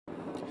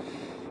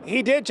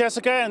He did,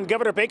 Jessica, and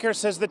Governor Baker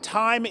says the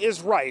time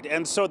is right,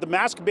 and so the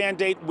mask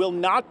mandate will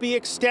not be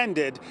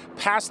extended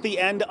past the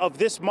end of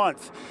this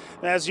month.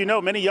 As you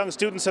know, many young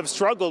students have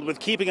struggled with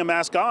keeping a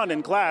mask on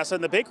in class,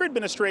 and the Baker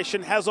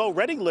administration has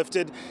already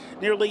lifted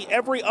nearly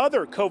every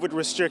other COVID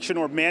restriction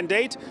or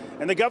mandate.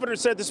 And the governor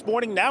said this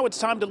morning now it's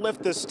time to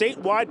lift the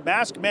statewide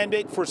mask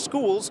mandate for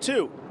schools,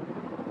 too.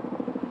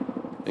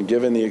 And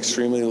given the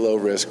extremely low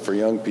risk for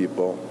young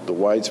people, the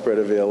widespread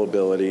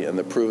availability and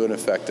the proven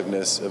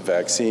effectiveness of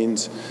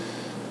vaccines,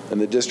 and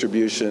the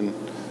distribution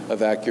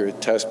of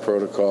accurate test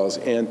protocols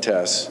and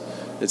tests,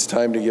 it's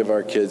time to give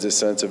our kids a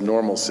sense of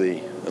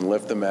normalcy and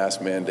lift the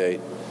mask mandate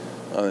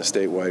on a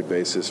statewide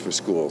basis for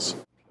schools.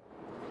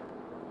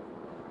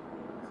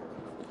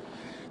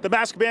 The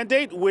mask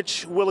mandate,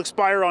 which will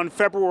expire on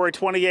February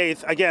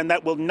 28th, again,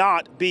 that will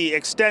not be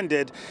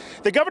extended.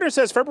 The governor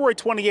says February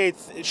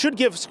 28th should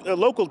give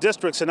local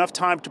districts enough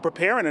time to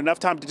prepare and enough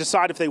time to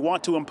decide if they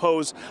want to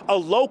impose a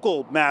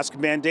local mask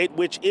mandate,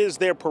 which is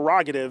their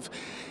prerogative.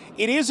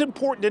 It is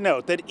important to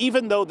note that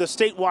even though the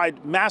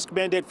statewide mask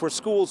mandate for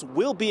schools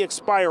will be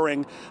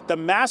expiring, the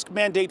mask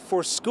mandate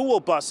for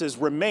school buses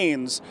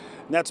remains,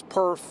 and that's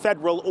per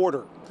federal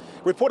order.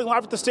 Reporting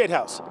live at the State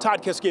House,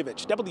 Todd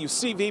Kiskiewicz,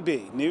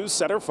 WCVB News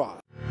Center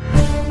 5.